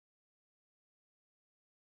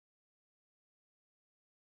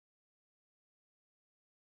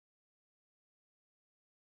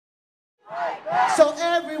So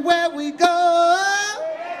everywhere we go,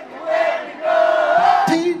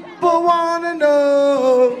 people want to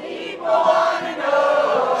know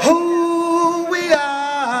who we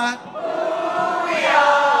are.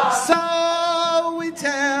 So we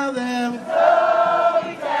tell them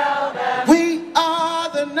we are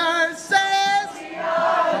the nurses,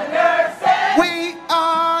 we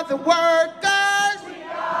are the workers,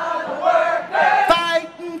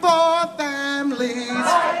 fighting for families,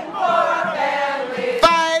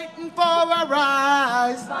 fighting for our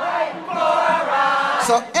rights.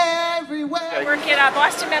 So everywhere. I work at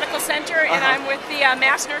Boston Medical Center, and I'm with the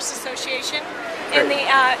Mass Nurse Association and the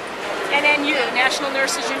NNU, National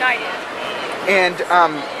Nurses United. And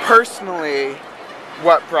personally,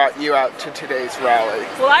 what brought you out to today's rally?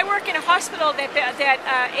 Well, I work in a hospital that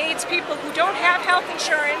aids people who don't have health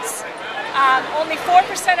insurance. Only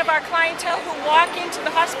 4% of our clientele who walk into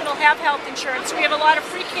the hospital have health insurance. We have a lot of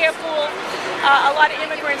free care pool, a lot of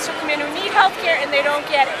immigrants who come in who need health care and they don't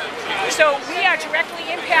get it. So we are directly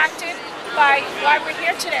impacted by why we're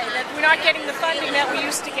here today, that we're not getting the funding that we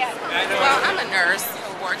used to get. Well, I'm a nurse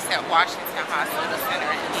who works at Washington Hospital Center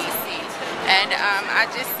in D.C. And I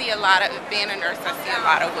just see a lot of, being a nurse, I see a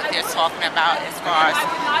lot of what they're talking about as far as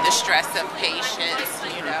the stress of patients,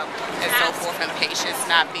 you know, and so forth, and patients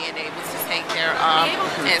not being able to take their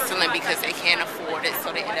insulin because they can't afford it,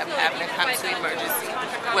 so they end up having to come to emergency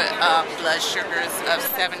with blood sugars of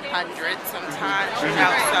 700 sometimes, you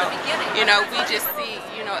know. So, you know, we just see,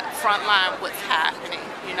 you know, frontline what's happening,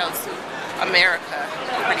 you know, to America,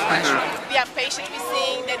 pretty much. We have patients we're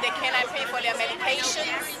seeing that they cannot pay for their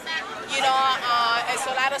medications. You know, it's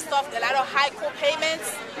a lot of stuff, a lot of high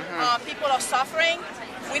co-payments. People are suffering.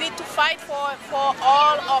 We need to fight for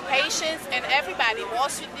all our patients and everybody. Wall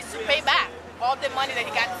Street needs to pay back all the money that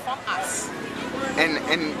he got from us. And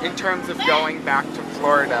in terms of going back to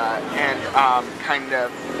Florida and kind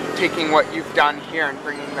of taking what you've done here and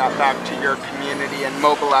bringing that back to your community and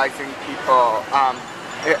mobilizing people,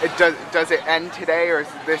 does it end today, or is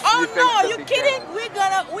this? Oh no, you kidding?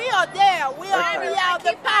 We are there. We are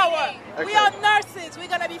the power. Okay. We are nurses. We're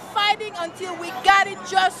gonna be fighting until we got it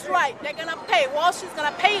just right. They're gonna pay. Wall Street's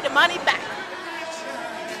gonna pay the money back.